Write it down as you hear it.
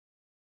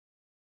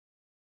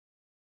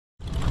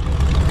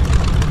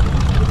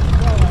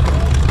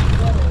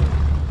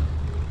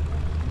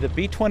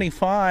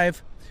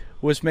B-25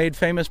 was made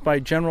famous by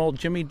General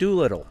Jimmy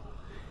Doolittle.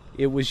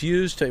 It was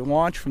used to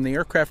launch from the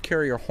aircraft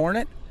carrier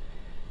Hornet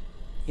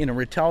in a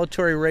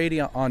retaliatory raid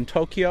on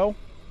Tokyo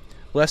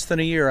less than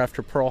a year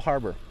after Pearl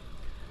Harbor.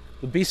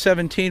 The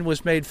B-17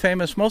 was made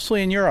famous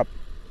mostly in Europe.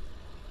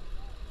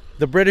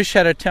 The British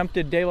had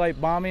attempted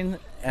daylight bombing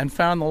and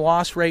found the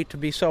loss rate to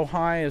be so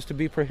high as to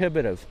be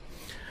prohibitive.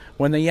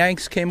 When the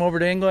Yanks came over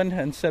to England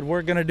and said,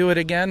 "We're going to do it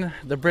again,"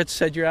 the Brits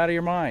said, "You're out of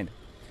your mind."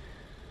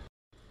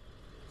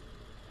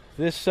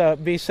 This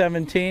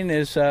B-17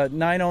 is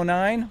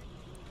 909,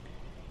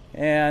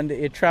 and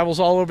it travels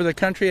all over the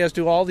country, as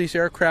do all these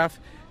aircraft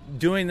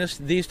doing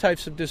these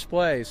types of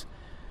displays.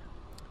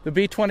 The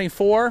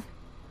B-24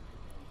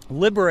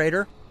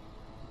 Liberator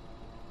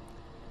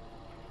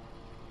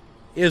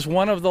is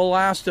one of the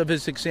last of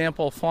its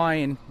example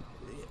flying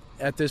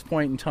at this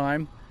point in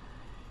time.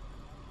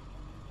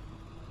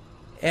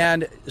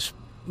 And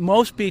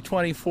most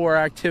B-24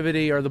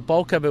 activity, or the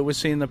bulk of it, was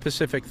seen in the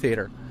Pacific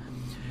Theater.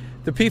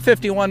 The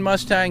P-51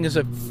 Mustang is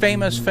a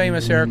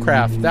famous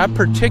aircraft. That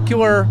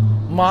particular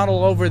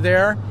model over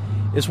there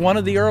is one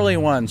of the early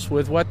ones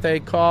with what they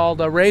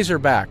called a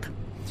Razorback.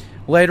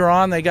 Later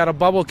on, they got a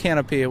bubble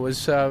canopy. It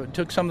was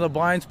took some of the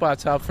blind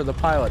spots out for the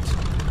pilots.